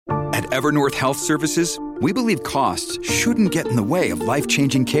At Evernorth Health Services, we believe costs shouldn't get in the way of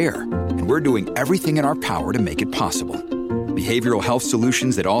life-changing care, and we're doing everything in our power to make it possible. Behavioral health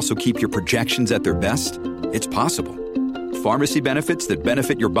solutions that also keep your projections at their best? It's possible. Pharmacy benefits that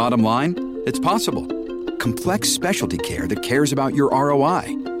benefit your bottom line? It's possible. Complex specialty care that cares about your ROI?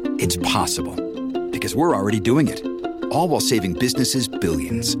 It's possible. Because we're already doing it. All while saving businesses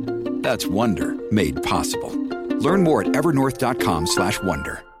billions. That's Wonder made possible. Learn more at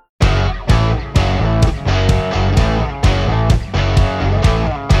evernorth.com/wonder.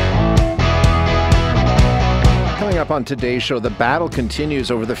 Coming up on today's show, the battle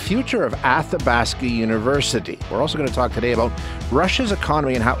continues over the future of Athabasca University. We're also going to talk today about Russia's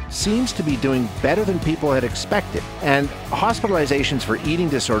economy and how it seems to be doing better than people had expected. And hospitalizations for eating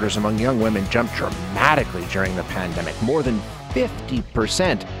disorders among young women jumped dramatically during the pandemic, more than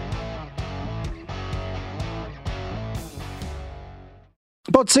 50%.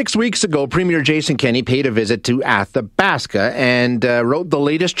 About 6 weeks ago, Premier Jason Kenney paid a visit to Athabasca and wrote the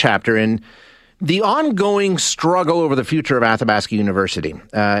latest chapter in the ongoing struggle over the future of Athabasca University.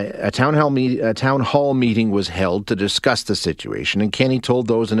 A town hall meeting was held to discuss the situation, and Kenney told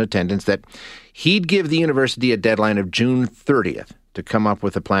those in attendance that he'd give the university a deadline of June 30th to come up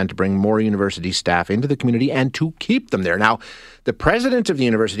with a plan to bring more university staff into the community and to keep them there. Now, the president of the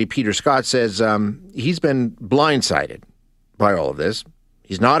university, Peter Scott, says he's been blindsided by all of this.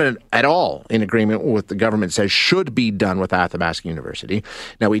 He's not at all in agreement with what the government says should be done with Athabasca University.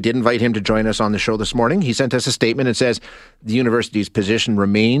 Now, we did invite him to join us on the show this morning. He sent us a statement that says the university's position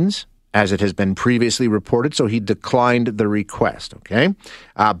remains as it has been previously reported, so he declined the request, okay?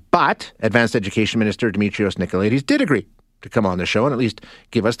 But Advanced Education Minister Dimitrios Nicolaides did agree to come on the show and at least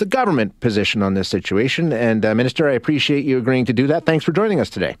give us the government position on this situation. And, Minister, I appreciate you agreeing to do that. Thanks for joining us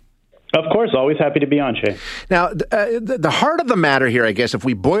today. Of course, always happy to be on, Shay. Now, the heart of the matter here, I guess, if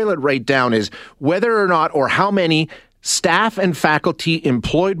we boil it right down, is whether or not or how many staff and faculty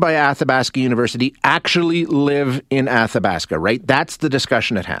employed by Athabasca University actually live in Athabasca, right? That's the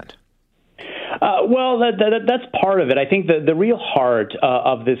discussion at hand. Well, that's part of it. I think the real heart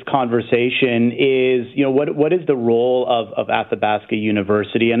of this conversation is, what is the role of Athabasca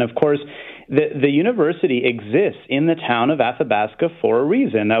University? And of course, the university exists in the town of Athabasca for a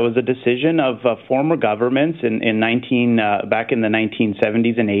reason. That was a decision of former governments back in the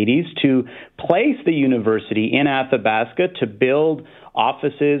 1970s and 80s to place the university in Athabasca to build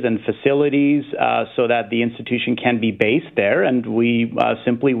offices and facilities so that the institution can be based there. And we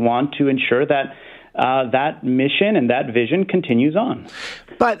simply want to ensure that that mission and that vision continues on.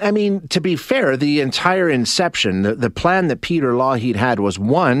 But, I mean, to be fair, the entire inception, the plan that Peter Lougheed had was,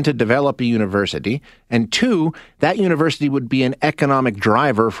 one, to develop a university, and two, that university would be an economic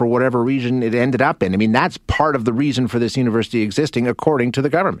driver for whatever region it ended up in. I mean, that's part of the reason for this university existing, according to the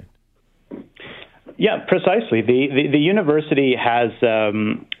government. Yeah, precisely. The university has,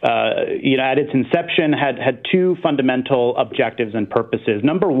 at its inception, had two fundamental objectives and purposes.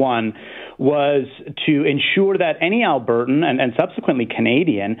 Number one was to ensure that any Albertan and subsequently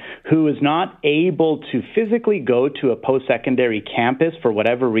Canadian who is not able to physically go to a post-secondary campus for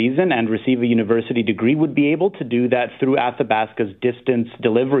whatever reason and receive a university degree would be able to do that through Athabasca's distance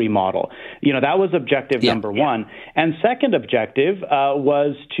delivery model. That was objective number one. And second objective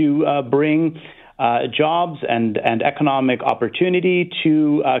was to bring jobs and economic opportunity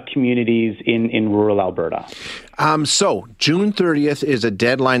to communities in rural Alberta. So June 30th is a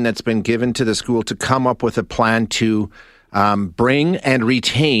deadline that's been given to the school to come up with a plan to bring and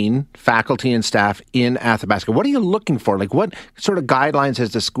retain faculty and staff in Athabasca. What are you looking for? Like, what sort of guidelines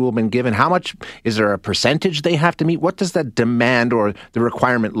has the school been given? How much, is there a percentage they have to meet? What does that demand or the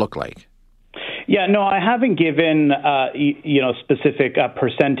requirement look like? Yeah, no, I haven't given, specific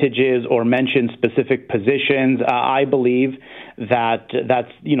percentages or mentioned specific positions. I believe that's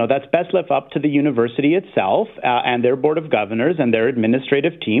best left up to the university itself and their board of governors and their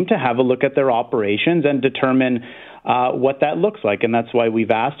administrative team to have a look at their operations and determine what that looks like. And that's why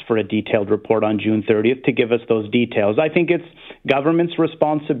we've asked for a detailed report on June 30th to give us those details. I think it's government's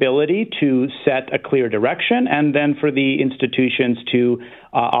responsibility to set a clear direction and then for the institutions to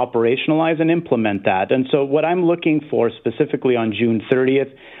operationalize and implement that. And so what I'm looking for specifically on June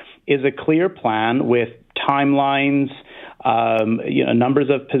 30th is a clear plan with timelines, numbers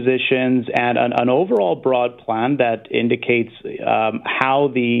of positions, and an overall broad plan that indicates how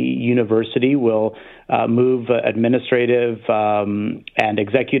the university will move administrative and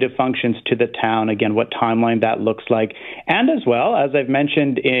executive functions to the town. Again, what timeline that looks like. And as well, as I've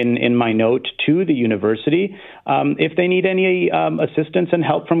mentioned in my note to the university, if they need any assistance and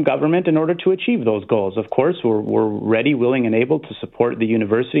help from government in order to achieve those goals. Of course, we're ready, willing, and able to support the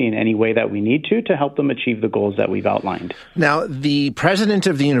university in any way that we need to help them achieve the goals that we've outlined. Now, the president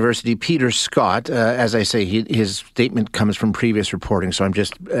of the university, Peter Scott, as I say, his statement comes from previous reporting, so I'm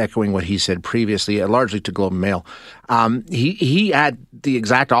just echoing what he said previously, largely to Globe and Mail. He had the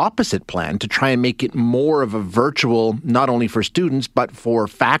exact opposite plan to try and make it more of a virtual, not only for students, but for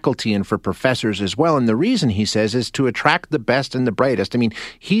faculty and for professors as well. And the reason, he says, is to attract the best and the brightest. I mean,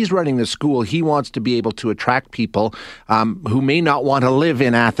 he's running the school. He wants to be able to attract people who may not want to live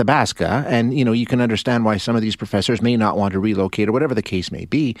in Athabasca. And, you can understand why some of these professors may not want to relocate or whatever the case may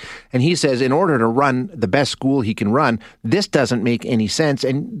be. And he says in order to run the best school he can run, this doesn't make any sense.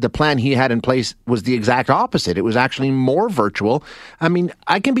 And the plan he had in place was the exact opposite. It was actually more virtual. I mean,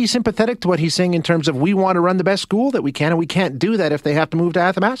 I can be sympathetic to what he's saying in terms of we want to run the best school that we can, and we can't do that if they have to move to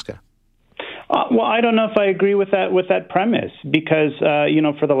Athabasca. Well, I don't know if I agree with that premise because,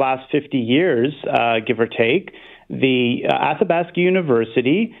 for the last 50 years, give or take, the Athabasca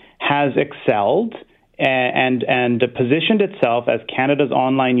University has excelled and positioned itself as Canada's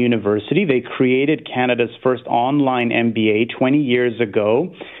online university. They created Canada's first online MBA 20 years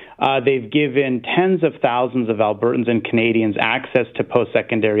ago. They've given tens of thousands of Albertans and Canadians access to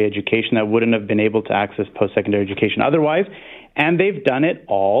post-secondary education that wouldn't have been able to access post-secondary education otherwise. And they've done it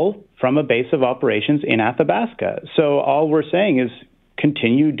all from a base of operations in Athabasca. So all we're saying is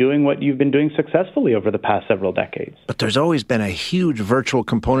continue doing what you've been doing successfully over the past several decades. But there's always been a huge virtual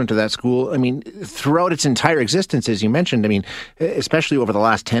component to that school. I mean, throughout its entire existence, as you mentioned, I mean, especially over the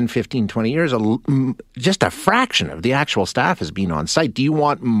last 10, 15, 20 years, just a fraction of the actual staff has been on site. Do you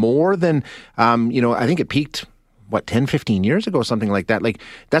want more than, I think it peaked, 10, 15 years ago, something like that? Like,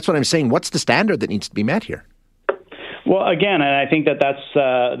 that's what I'm saying. What's the standard that needs to be met here? Well, again, and I think those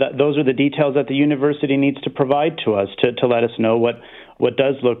are the details that the university needs to provide to us to let us know what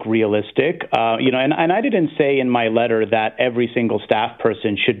does look realistic. And I didn't say in my letter that every single staff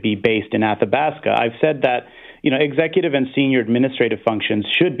person should be based in Athabasca. I've said that, executive and senior administrative functions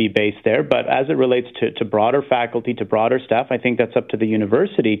should be based there. But as it relates to broader faculty, to broader staff, I think that's up to the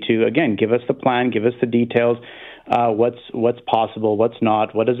university to, again, give us the plan, give us the details. What's possible, what's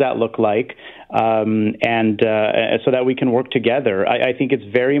not, what does that look like, and so that we can work together. I think it's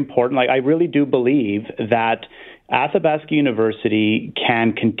very important. I really do believe that Athabasca University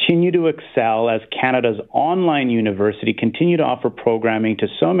can continue to excel as Canada's online university, continue to offer programming to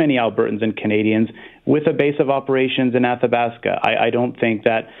so many Albertans and Canadians with a base of operations in Athabasca. I don't think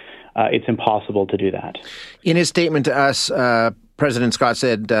that it's impossible to do that. In his statement to us, President Scott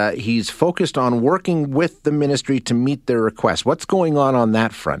said he's focused on working with the ministry to meet their requests. What's going on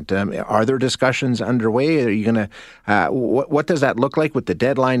that front? Are there discussions underway? Are you going to? What does that look like with the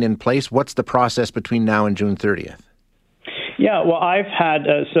deadline in place? What's the process between now and June 30th? Yeah, well, I've had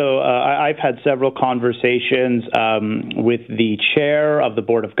several conversations with the chair of the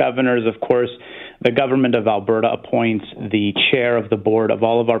Board of Governors. Of course, the government of Alberta appoints the chair of the board of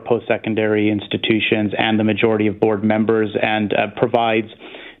all of our post-secondary institutions and the majority of board members, and provides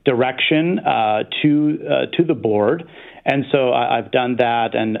direction to the board. And so I've done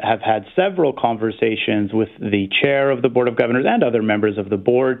that and have had several conversations with the chair of the Board of Governors and other members of the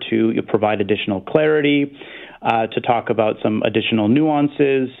board to provide additional clarity, to talk about some additional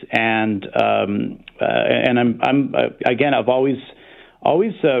nuances, and I've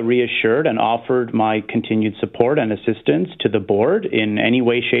always reassured and offered my continued support and assistance to the board in any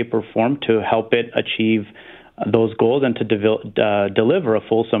way, shape, or form to help it achieve those goals and to deliver a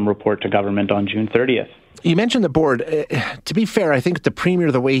fulsome report to government on June 30th. You mentioned the board. To be fair, I think the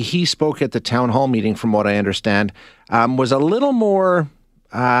Premier, the way he spoke at the town hall meeting, from what I understand, was a little more,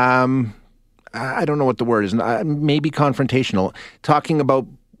 I don't know what the word is, maybe confrontational, talking about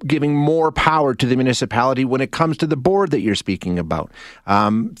giving more power to the municipality when it comes to the board that you're speaking about.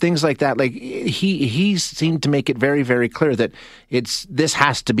 Things like that. Like he seemed to make it very, very clear that this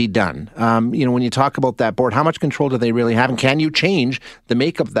has to be done. When you talk about that board, how much control do they really have? And can you change the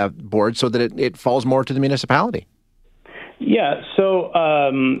makeup of that board so that it falls more to the municipality? Yeah. So,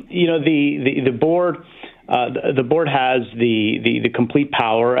 the board... the board has the complete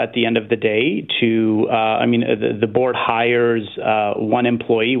power at the end of the day to, the board hires one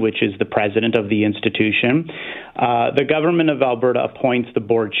employee, which is the president of the institution. The government of Alberta appoints the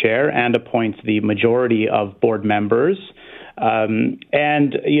board chair and appoints the majority of board members.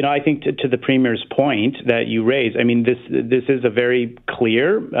 And, I think to the Premier's point that you raised, this is a very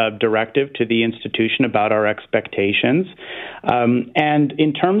clear directive to the institution about our expectations. And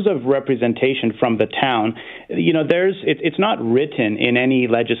in terms of representation from the town, it's not written in any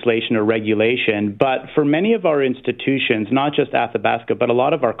legislation or regulation, but for many of our institutions, not just Athabasca, but a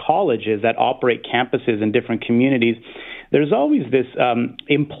lot of our colleges that operate campuses in different communities, there's always this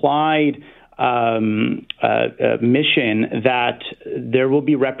implied mission that there will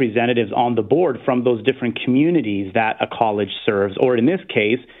be representatives on the board from those different communities that a college serves, or in this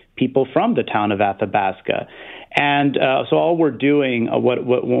case, people from the town of Athabasca. And so all we're doing, what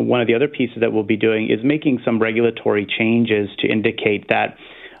one of the other pieces that we'll be doing is making some regulatory changes to indicate that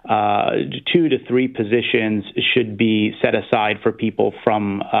 2 to 3 positions should be set aside for people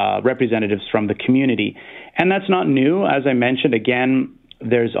from representatives from the community. And that's not new. As I mentioned, again,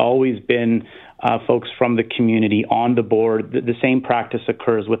 there's always been folks from the community on the board. The same practice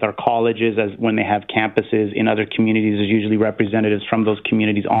occurs with our colleges as when they have campuses in other communities. There's usually representatives from those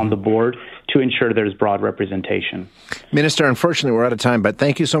communities on the board to ensure there's broad representation. Minister, unfortunately, we're out of time, but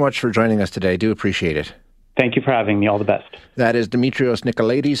thank you so much for joining us today. I do appreciate it. Thank you for having me. All the best. That is Dimitrios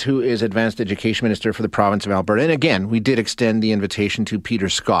Nicolaides, who is Advanced Education Minister for the province of Alberta. And again, we did extend the invitation to Peter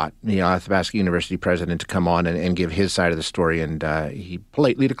Scott, the Athabasca University president, to come on and give his side of the story. And he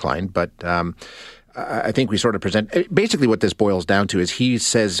politely declined. But I think we sort of present basically what this boils down to is he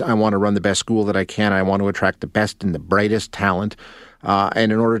says, I want to run the best school that I can. I want to attract the best and the brightest talent.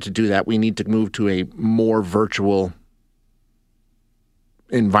 And in order to do that, we need to move to a more virtual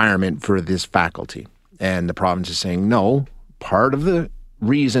environment for this faculty. And the province is saying, no, part of the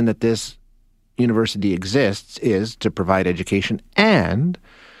reason that this university exists is to provide education and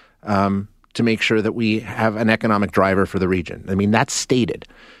to make sure that we have an economic driver for the region. That's stated.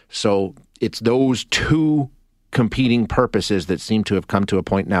 So it's those two competing purposes that seem to have come to a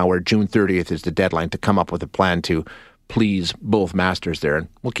point now where June 30th is the deadline to come up with a plan to please both masters there. And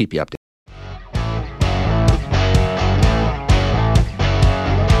we'll keep you updated.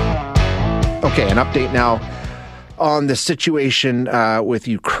 Okay, an update now on the situation with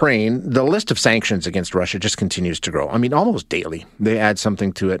Ukraine. The list of sanctions against Russia just continues to grow. Almost daily. They add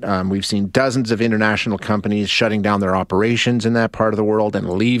something to it. We've seen dozens of international companies shutting down their operations in that part of the world and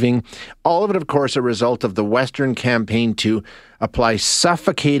leaving. All of it, of course, a result of the Western campaign to apply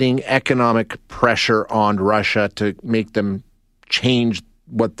suffocating economic pressure on Russia to make them change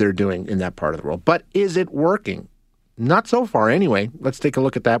what they're doing in that part of the world. But is it working? Not so far, anyway. Let's take a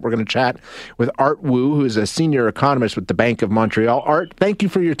look at that. We're going to chat with Art Wu, who is a senior economist with the Bank of Montreal. Art, thank you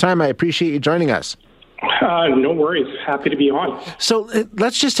for your time. I appreciate you joining us. No worries. Happy to be on. So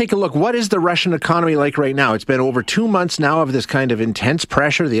let's just take a look. What is the Russian economy like right now? It's been over 2 months now of this kind of intense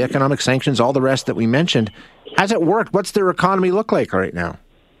pressure, the economic sanctions, all the rest that we mentioned. Has it worked? What's their economy look like right now?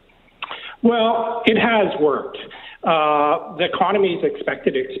 Well, it has worked. The economy is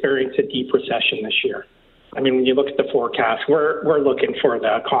expected to experience a deep recession this year. When you look at the forecast, we're looking for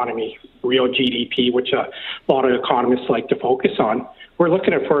the economy, real GDP, which a lot of economists like to focus on. We're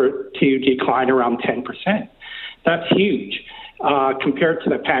looking for it to decline around 10%. That's huge. Compared to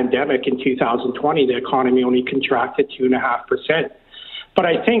the pandemic in 2020, the economy only contracted 2.5%. But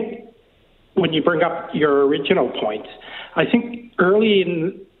I think when you bring up your original points, I think early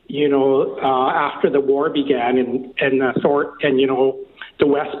in, after the war began and the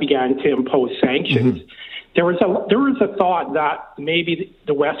West began to impose sanctions, mm-hmm. There was a thought that maybe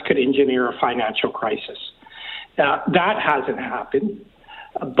the West could engineer a financial crisis. That hasn't happened.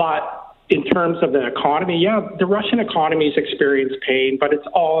 But in terms of the economy, the Russian economy's experienced pain, but it's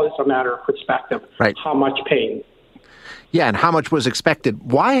always a matter of perspective. Right. How much pain? Yeah, and how much was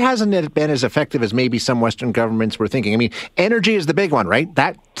expected? Why hasn't it been as effective as maybe some Western governments were thinking? Energy is the big one, right?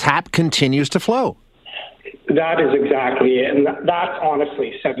 That tap continues to flow. That is exactly it. And that's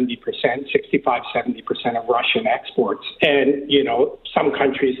honestly 70%, 65-70% of Russian exports. And, some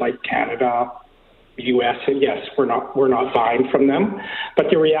countries like Canada, the U.S., and yes, we're not buying from them. But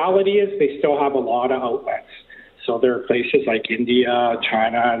the reality is they still have a lot of outlets. So there are places like India,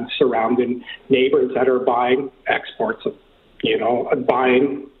 China, and surrounding neighbors that are buying exports of,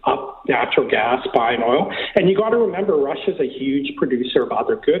 buying up natural gas, buying oil. And you got to remember, Russia's a huge producer of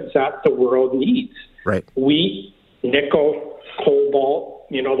other goods that the world needs. Right. Wheat, nickel, cobalt,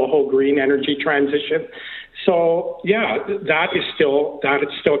 the whole green energy transition. So, that is still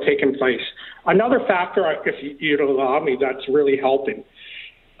taking place. Another factor, if you'd allow me, that's really helping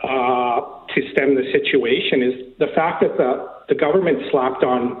to stem the situation is the fact that the government slapped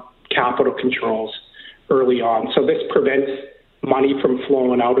on capital controls early on. So this prevents money from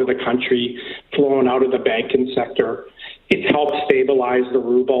flowing out of the country, flowing out of the banking sector. It's helped stabilize the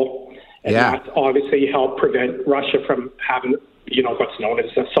ruble, and that's obviously helped prevent Russia from having, what's known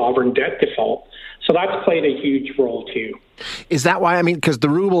as a sovereign debt default. So that's played a huge role too. Is that why? I mean, because the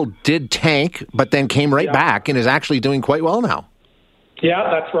ruble did tank, but then came right back and is actually doing quite well now.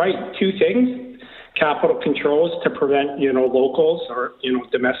 Yeah, that's right. Two things: capital controls to prevent, locals or,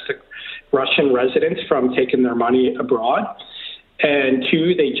 domestic Russian residents from taking their money abroad. And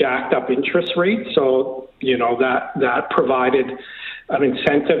two, they jacked up interest rates. So, that provided an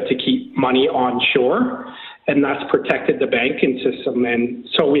incentive to keep money onshore, and that's protected the banking system. And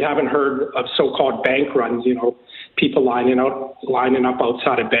so we haven't heard of so-called bank runs, people lining up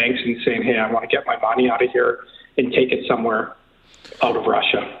outside of banks and saying, hey, I want to get my money out of here and take it somewhere out of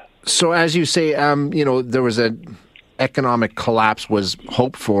Russia. So as you say, there was a economic collapse was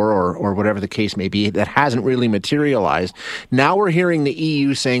hoped for, or whatever the case may be, that hasn't really materialized. Now we're hearing the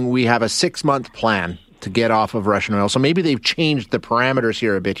EU saying we have a 6-month plan to get off of Russian oil. So maybe they've changed the parameters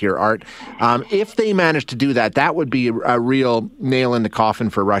here a bit here, Art. If they manage to do that, that would be a real nail in the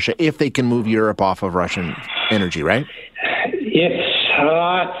coffin for Russia if they can move Europe off of Russian energy, right?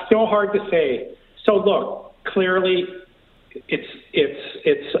 It's still hard to say. So look, clearly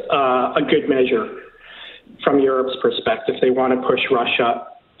it's a good measure from Europe's perspective. They want to push Russia,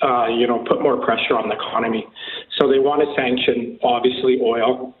 put more pressure on the economy. So they want to sanction, obviously,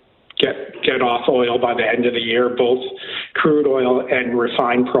 oil, get off oil by the end of the year, both crude oil and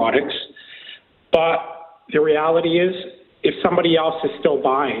refined products. But the reality is, if somebody else is still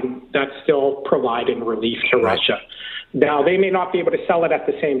buying, that's still providing relief to Russia. Now, they may not be able to sell it at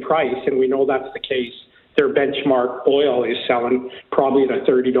the same price, and we know that's the case. Their benchmark oil is selling probably at a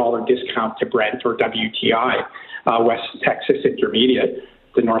 $30 discount to Brent or WTI, West Texas Intermediate,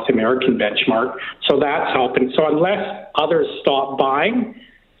 the North American benchmark. So that's helping. So unless others stop buying,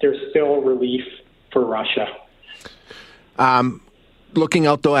 there's still relief for Russia. Looking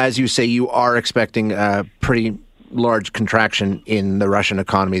out, though, as you say, you are expecting a pretty large contraction in the Russian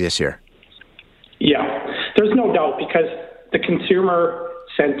economy this year. Yeah, there's no doubt, because the consumer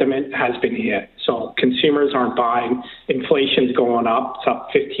sentiment has been hit. So consumers aren't buying. Inflation's going up. It's up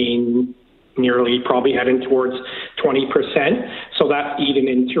 15, nearly probably heading towards 20%. So that's eating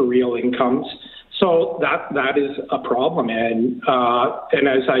into real incomes. So that is a problem. And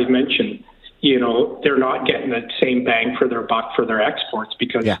as I mentioned, they're not getting the same bang for their buck for their exports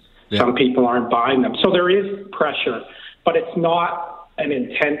because some people aren't buying them. So there is pressure, but it's not an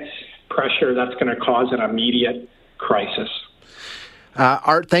intense pressure that's going to cause an immediate crisis.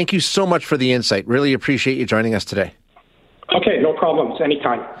 Art, thank you so much for the insight. Really appreciate you joining us today. Okay, no problems.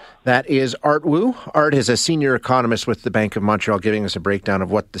 Anytime. That is Art Wu. Art is a senior economist with the Bank of Montreal, giving us a breakdown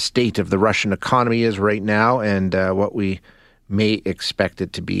of what the state of the Russian economy is right now and what we may expect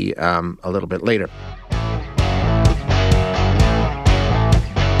it to be a little bit later.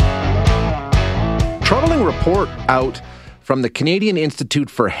 Troubling report out from the Canadian Institute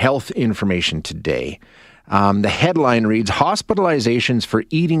for Health Information today. The headline reads, hospitalizations for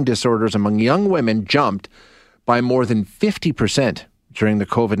eating disorders among young women jumped by more than 50% during the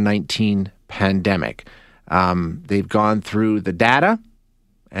COVID-19 pandemic. They've gone through the data,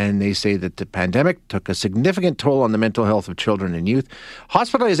 and they say that the pandemic took a significant toll on the mental health of children and youth.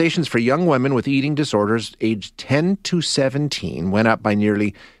 Hospitalizations for young women with eating disorders aged 10 to 17 went up by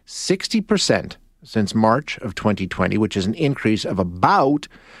nearly 60% since March of 2020, which is an increase of about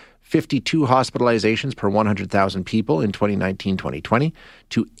 52 hospitalizations per 100,000 people in 2019-2020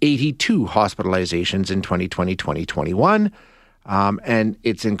 to 82 hospitalizations in 2020-2021. And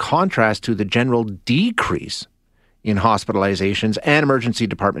it's in contrast to the general decrease in hospitalizations and emergency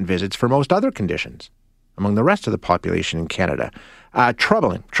department visits for most other conditions among the rest of the population in Canada.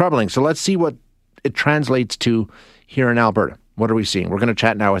 Troubling. So let's see what it translates to here in Alberta. What are we seeing? We're going to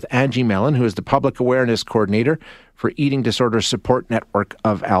chat now with Angie Mellon, who is the Public Awareness Coordinator for Eating Disorders Support Network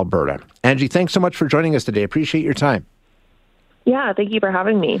of Alberta. Angie, thanks so much for joining us today. Appreciate your time. Yeah, thank you for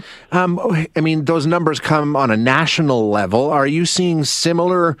having me. Those numbers come on a national level. Are you seeing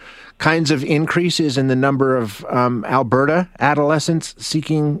similar kinds of increases in the number of Alberta adolescents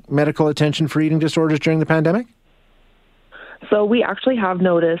seeking medical attention for eating disorders during the pandemic? So we actually have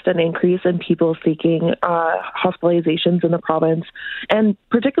noticed an increase in people seeking hospitalizations in the province. And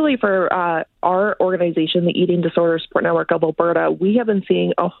particularly for our organization, the Eating Disorders Support Network of Alberta, we have been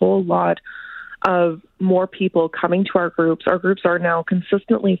seeing a whole lot of more people coming to our groups. Our groups are now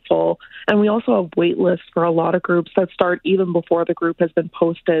consistently full, and we also have wait lists for a lot of groups that start even before the group has been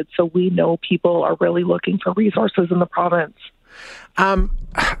posted. So we know people are really looking for resources in the province.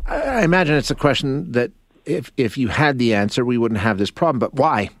 I imagine it's a question that if you had the answer, we wouldn't have this problem. But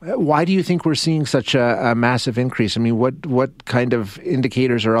why? Why do you think we're seeing such a massive increase? I mean, what kind of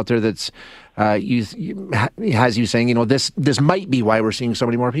indicators are out there that's has you saying, this might be why we're seeing so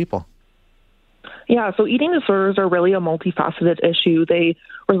many more people? Yeah, so eating disorders are really a multifaceted issue. They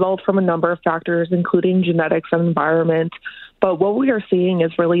result from a number of factors, including genetics and environment. But what we are seeing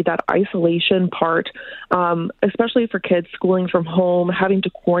is really that isolation part, especially for kids schooling from home, having to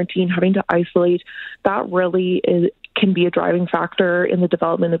quarantine, having to isolate. That really can be a driving factor in the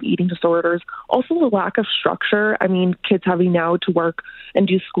development of eating disorders. Also, the lack of structure. I mean, kids having now to work and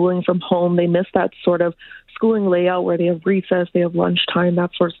do schooling from home, they miss that sort of schooling layout where they have recess, they have lunchtime,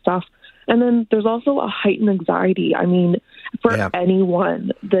 that sort of stuff. And then there's also a heightened anxiety. I mean, for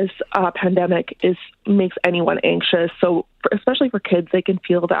anyone, this pandemic makes anyone anxious. So especially for kids, they can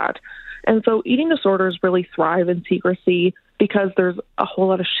feel that. And so eating disorders really thrive in secrecy because there's a whole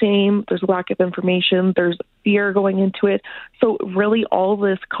lot of shame, there's a lack of information, there's fear going into it. So really all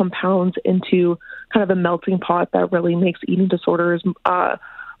this compounds into kind of a melting pot that really makes eating disorders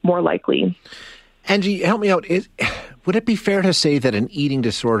more likely. Angie, help me out. Would it be fair to say that an eating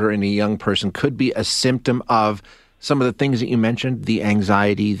disorder in a young person could be a symptom of some of the things that you mentioned, the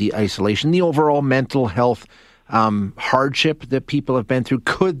anxiety, the isolation, the overall mental health hardship that people have been through?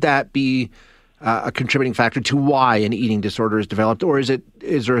 Could that be a contributing factor to why an eating disorder is developed? Or is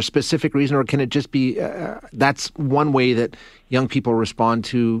there a specific reason, or can it just be that's one way that young people respond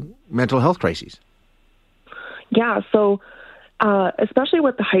to mental health crises? Yeah, so especially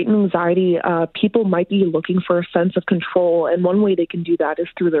with the heightened anxiety, people might be looking for a sense of control, and one way they can do that is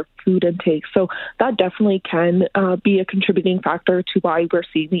through their food intake. So that definitely can be a contributing factor to why we're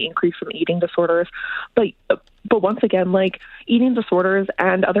seeing the increase in eating disorders. But once again, like eating disorders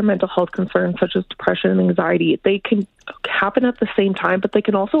and other mental health concerns such as depression and anxiety, they can happen at the same time, but they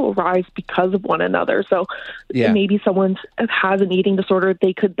can also arise because of one another. So maybe someone has an eating disorder,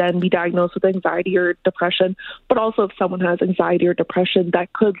 they could then be diagnosed with anxiety or depression. But also if someone has anxiety or depression,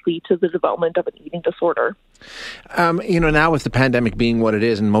 that could lead to the development of an eating disorder. Now with the pandemic being what it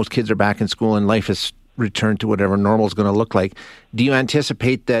is and most kids are back in school and life has returned to whatever normal is going to look like, do you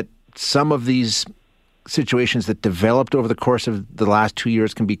anticipate that some of these situations that developed over the course of the last 2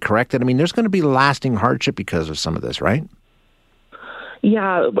 years can be corrected? I mean, there's going to be lasting hardship because of some of this, right?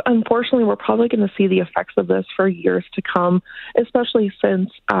 Yeah, unfortunately, we're probably going to see the effects of this for years to come, especially since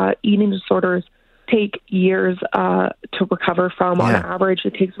eating disorders take years to recover from. On average,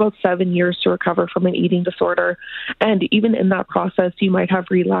 it takes about 7 years to recover from an eating disorder. And even in that process, you might have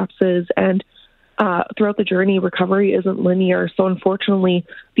relapses, and throughout the journey, recovery isn't linear. So unfortunately,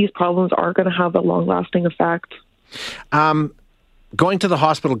 these problems are going to have a long-lasting effect. Going to the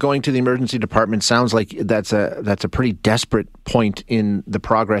hospital, going to the emergency department sounds like that's a pretty desperate point in the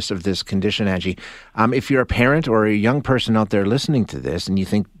progress of this condition, Angie. If you're a parent or a young person out there listening to this and you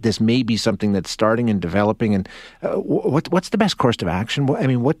think this may be something that's starting and developing, and what's the best course of action? I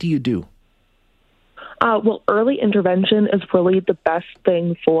mean, what do you do? Well, early intervention is really the best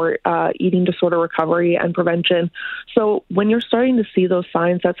thing for eating disorder recovery and prevention. So when you're starting to see those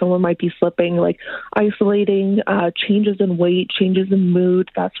signs that someone might be slipping, like isolating, changes in weight, changes in mood,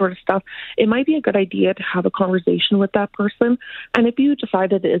 that sort of stuff, it might be a good idea to have a conversation with that person. And if you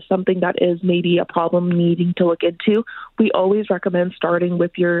decide that it is something that is maybe a problem needing to look into, we always recommend starting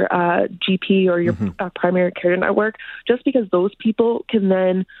with your GP or your primary care network, just because those people can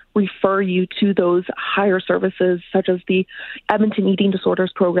then refer you to those higher services such as the Edmonton Eating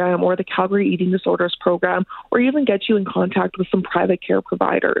Disorders Program or the Calgary Eating Disorders Program, or even get you in contact with some private care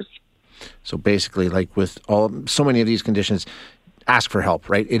providers. So basically, like with so many of these conditions, ask for help,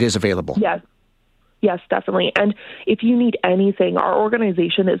 right? It is available. Yes, definitely. And if you need anything, our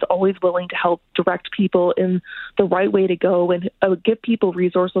organization is always willing to help direct people in the right way to go and give people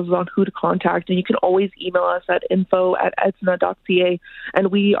resources on who to contact. And you can always email us at info@edsna.ca,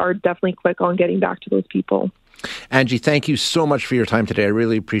 and we are definitely quick on getting back to those people. Angie, thank you so much for your time today. I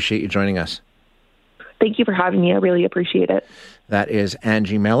really appreciate you joining us. Thank you for having me. I really appreciate it. That is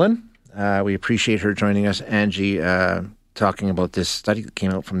Angie Mellon. We appreciate her joining us. Angie, talking about this study that came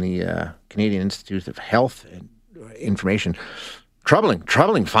out from the Canadian Institute of Health and Information.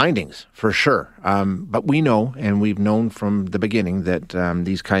 Troubling findings, for sure. But we know, and we've known from the beginning, that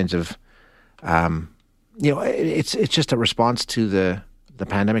these kinds of, it's just a response to the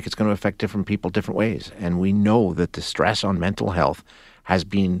pandemic. It's going to affect different people different ways. And we know that the stress on mental health has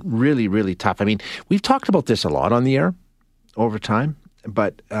been really, really tough. I mean, we've talked about this a lot on the air over time,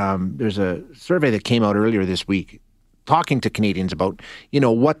 but there's a survey that came out earlier this week talking to Canadians about,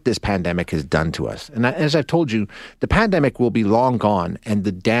 what this pandemic has done to us. And as I've told you, the pandemic will be long gone, and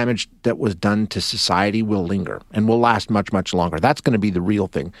the damage that was done to society will linger and will last much, much longer. That's going to be the real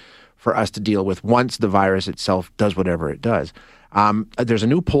thing for us to deal with once the virus itself does whatever it does. There's a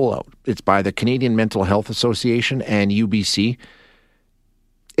new poll out. It's by the Canadian Mental Health Association and UBC.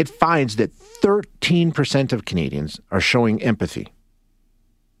 It finds that 13% of Canadians are showing empathy,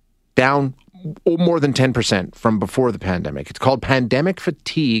 down more than 10% from before the pandemic. It's called pandemic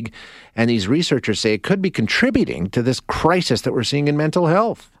fatigue, and these researchers say it could be contributing to this crisis that we're seeing in mental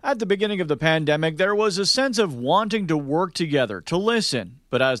health. At the beginning of the pandemic, there was a sense of wanting to work together, to listen.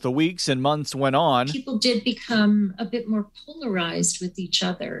 But as the weeks and months went on, people did become a bit more polarized with each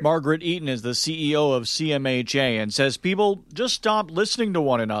other. Margaret Eaton is the CEO of CMHA and says people just stopped listening to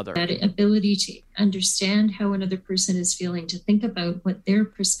one another. That ability to understand how another person is feeling, to think about what their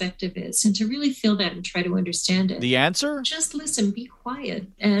perspective is, and to really feel that and try to understand it. The answer? Just listen, be quiet,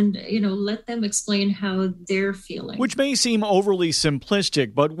 and, let them explain how they're feeling. Which may seem overly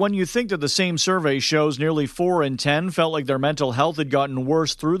simplistic, but when you think that the same survey shows nearly 4 in 10 felt like their mental health had gotten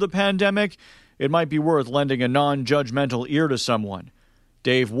worse through the pandemic, it might be worth lending a non-judgmental ear to someone.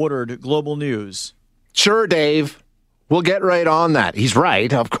 Dave Woodard, Global News. Sure, Dave. We'll get right on that. He's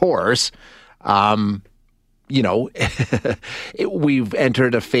right, of course. We've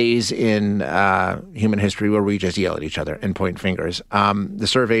entered a phase in human history where we just yell at each other and point fingers. The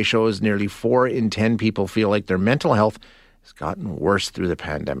survey shows nearly 4 in 10 people feel like their mental health has gotten worse through the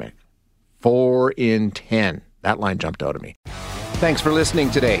pandemic. 4 in 10. That line jumped out at me. Thanks for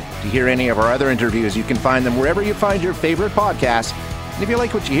listening today. To hear any of our other interviews, you can find them wherever you find your favorite podcasts. And if you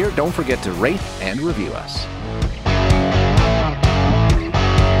like what you hear, don't forget to rate and review us.